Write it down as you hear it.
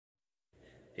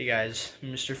Hey guys,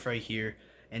 Mr. Fright here,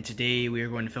 and today we are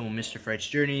going to film Mr. Fright's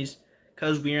Journeys,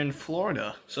 because we are in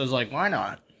Florida, so I was like, why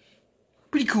not?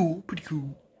 Pretty cool, pretty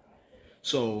cool.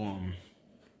 So,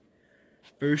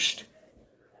 first,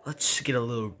 let's get a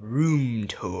little room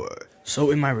tour. So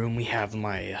in my room, we have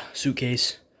my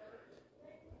suitcase,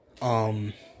 got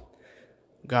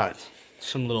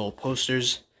some little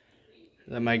posters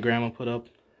that my grandma put up,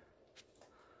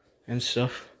 and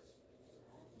stuff.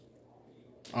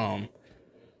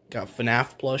 Got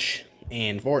FNAF plush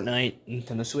and Fortnite,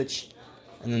 Nintendo Switch,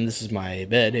 and then this is my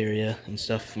bed area and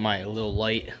stuff, my little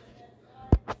light.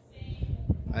 I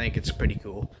think it's pretty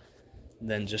cool.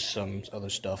 Then just some other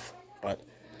stuff, but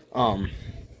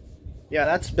yeah,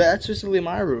 that's basically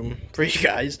my room for you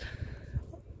guys.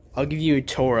 I'll give you a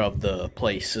tour of the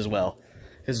place as well,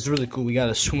 because it's really cool. We got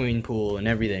a swimming pool and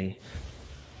everything.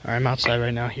 Alright, I'm outside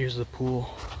right now. Here's the pool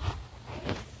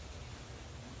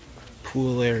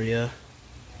area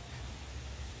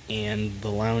and the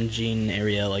lounging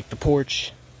area, like the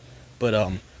porch. But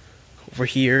over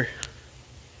here,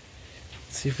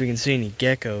 let's see if we can see any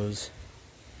geckos.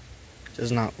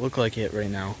 Does not look like it right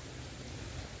now.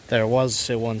 There was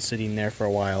one sitting there for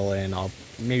a while, and I'll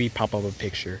maybe pop up a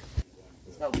picture.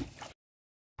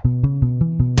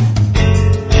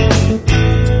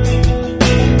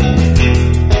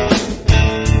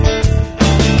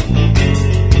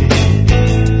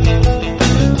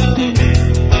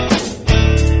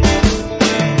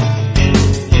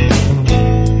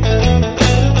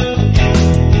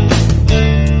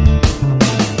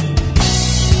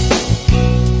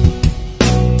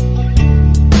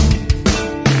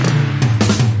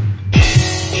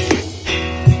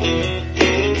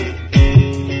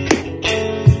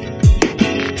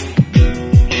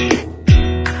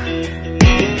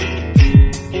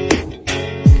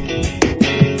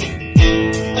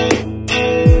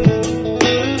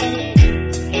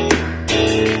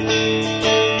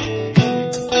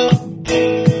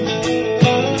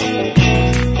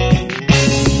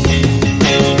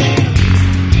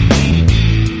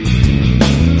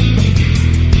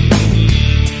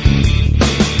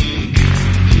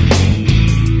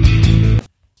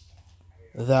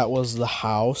 That was the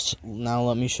house. Now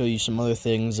let me show you some other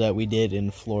things that we did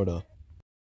in Florida.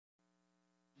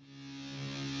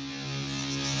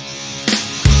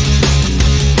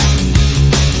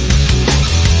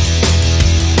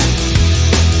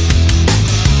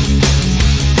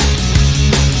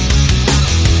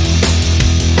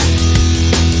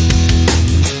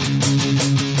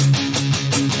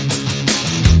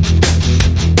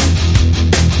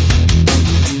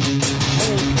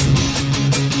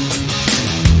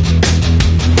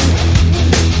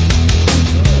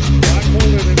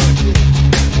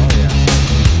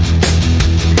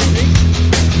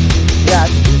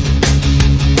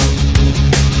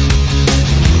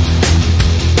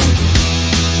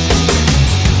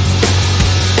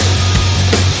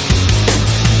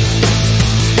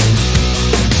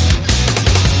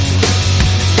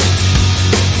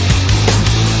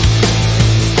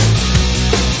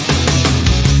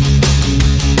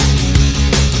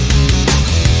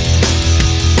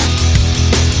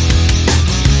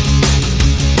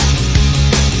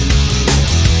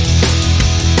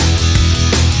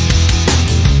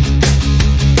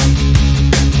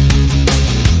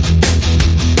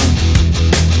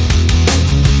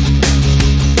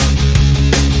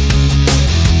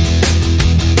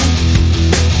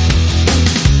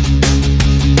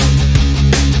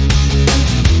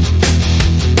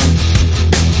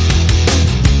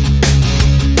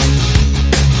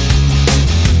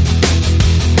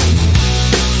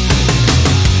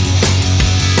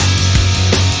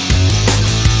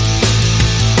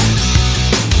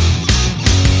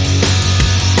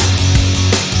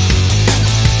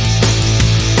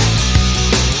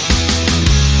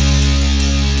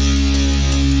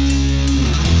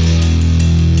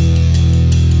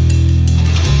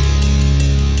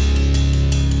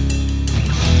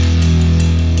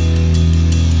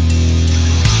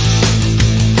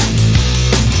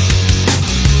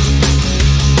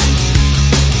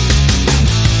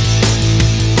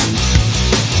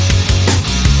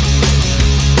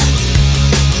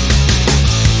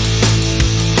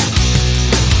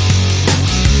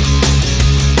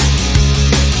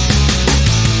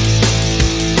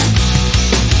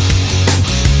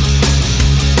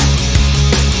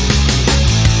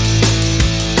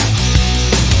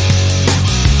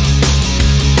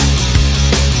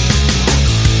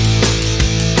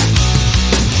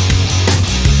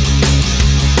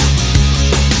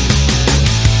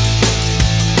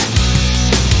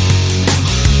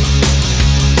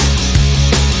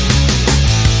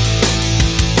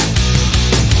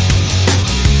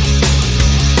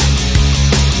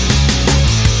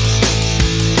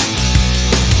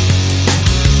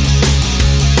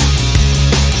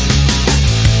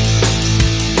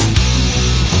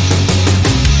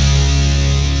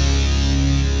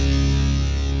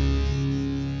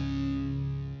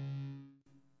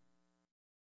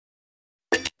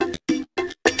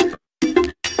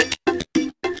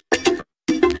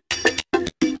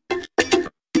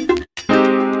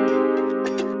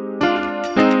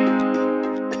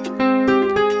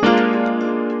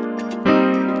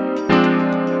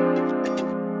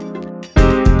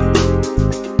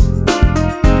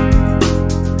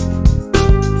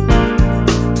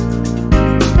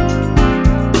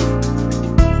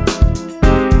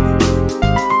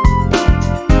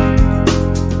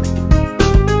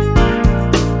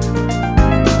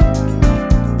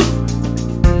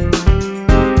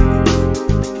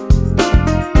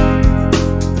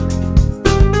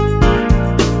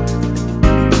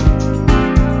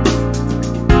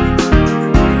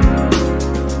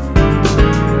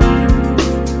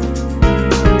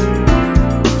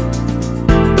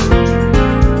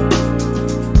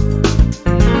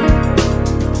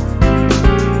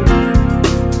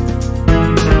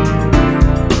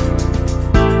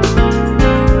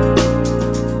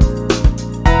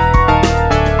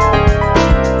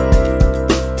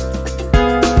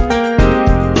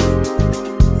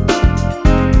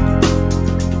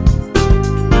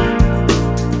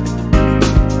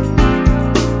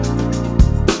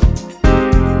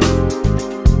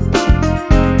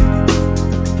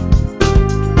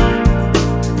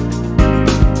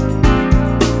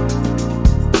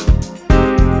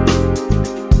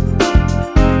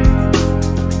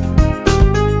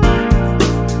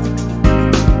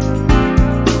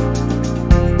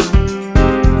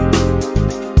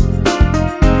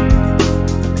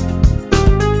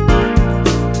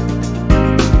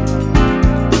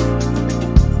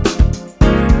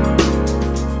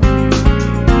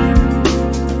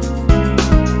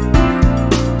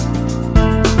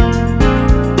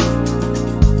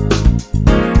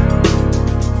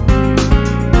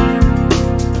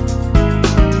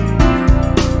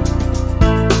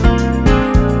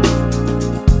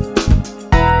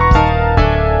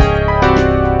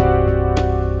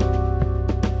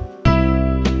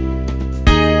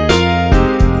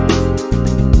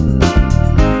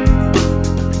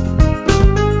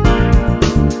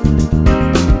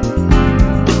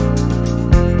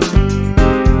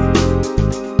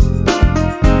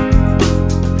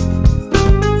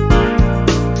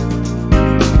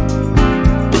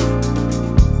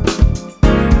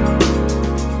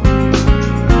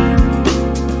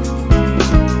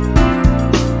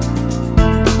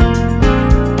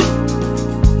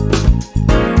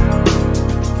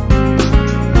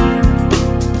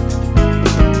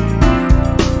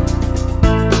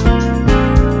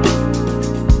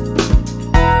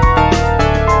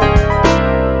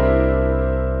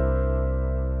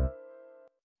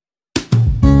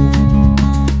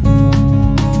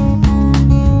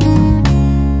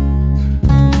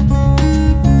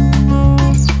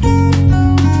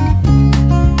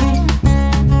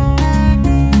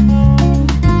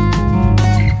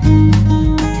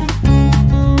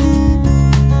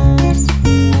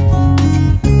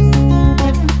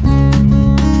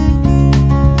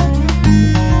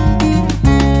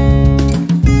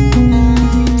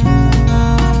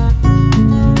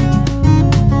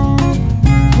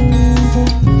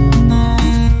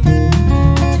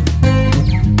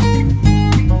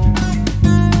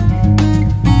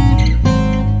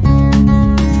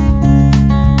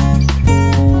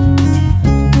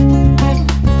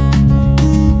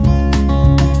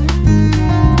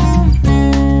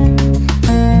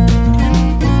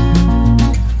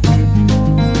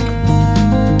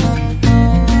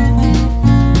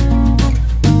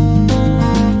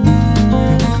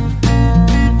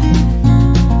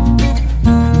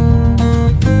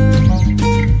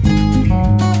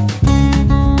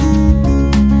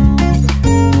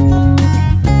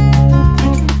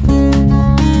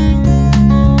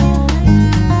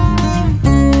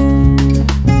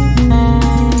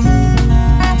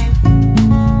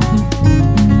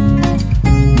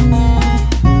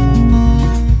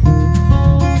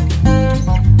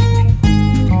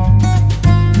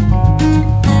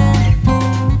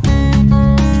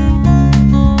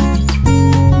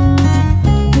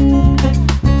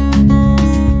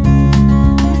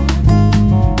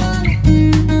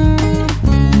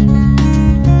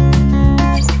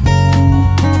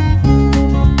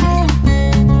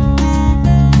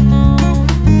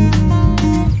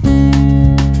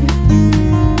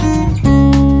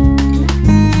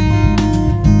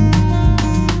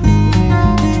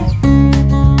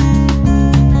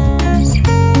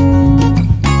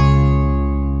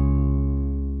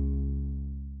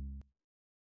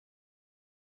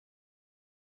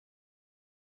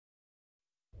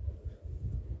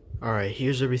 Alright,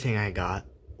 here's everything I got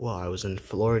while I was in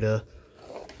Florida.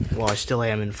 Well, I still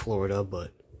am in Florida,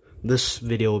 but this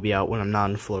video will be out when I'm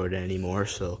not in Florida anymore.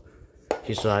 So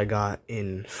here's what I got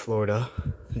in Florida.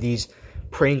 These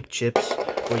prank chips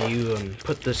where you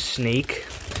put the snake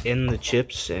in the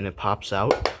chips and it pops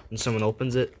out when someone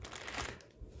opens it.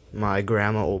 My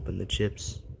grandma opened the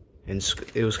chips and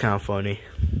it was kind of funny.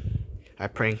 I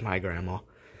pranked my grandma.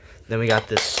 Then we got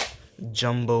this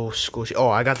jumbo squishy. Oh,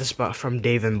 I got this from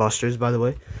Dave & Buster's, by the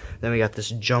way. Then we got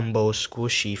this jumbo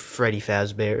squishy Freddy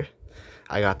Fazbear.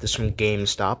 I got this from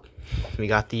GameStop. We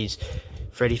got these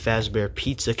Freddy Fazbear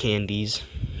pizza candies.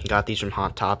 Got these from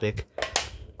Hot Topic.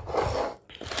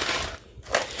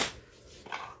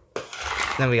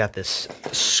 Then we got this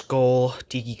skull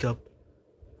tiki cup.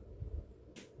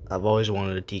 I've always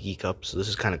wanted a tiki cup, so this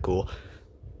is kind of cool.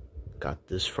 Got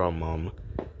this from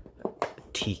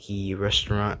tiki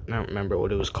restaurant. I don't remember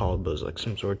what it was called, but it was like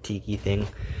some sort of tiki thing.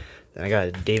 Then I got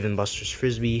a Dave & Buster's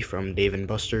Frisbee from Dave &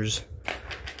 Buster's.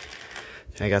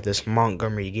 Then I got this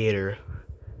Montgomery Gator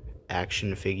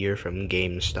action figure from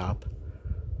GameStop.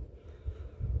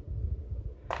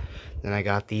 Then I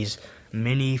got these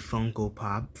mini Funko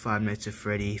Pop, Five Nights at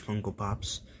Freddy Funko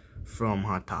Pops from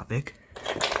Hot Topic.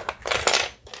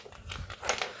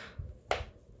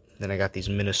 Then I got these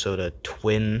Minnesota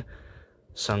Twin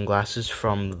sunglasses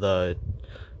from the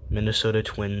Minnesota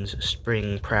Twins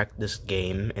spring practice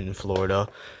game in Florida,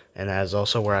 and that is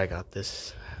also where I got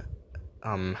this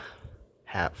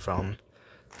hat from.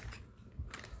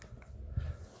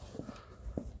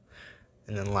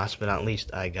 And then last but not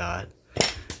least, I got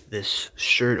this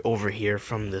shirt over here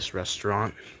from this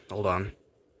restaurant. Hold on.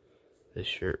 This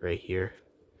shirt right here.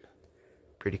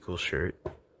 Pretty cool shirt.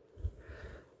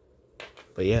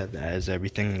 But yeah, that is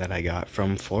everything that I got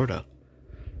from Florida.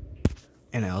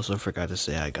 And I also forgot to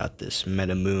say I got this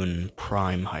MetaMoon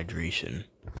Prime Hydration.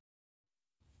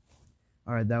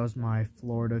 Alright, that was my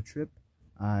Florida trip.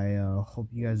 I hope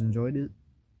you guys enjoyed it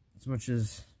as much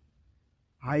as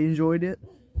I enjoyed it.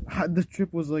 The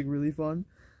trip was like really fun,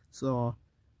 so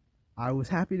I was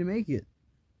happy to make it.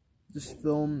 Just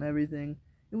film everything.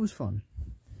 It was fun.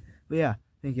 But yeah,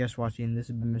 thank you guys for watching. This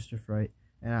has been Mr. Fright,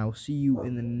 and I will see you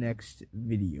in the next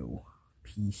video.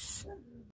 Peace.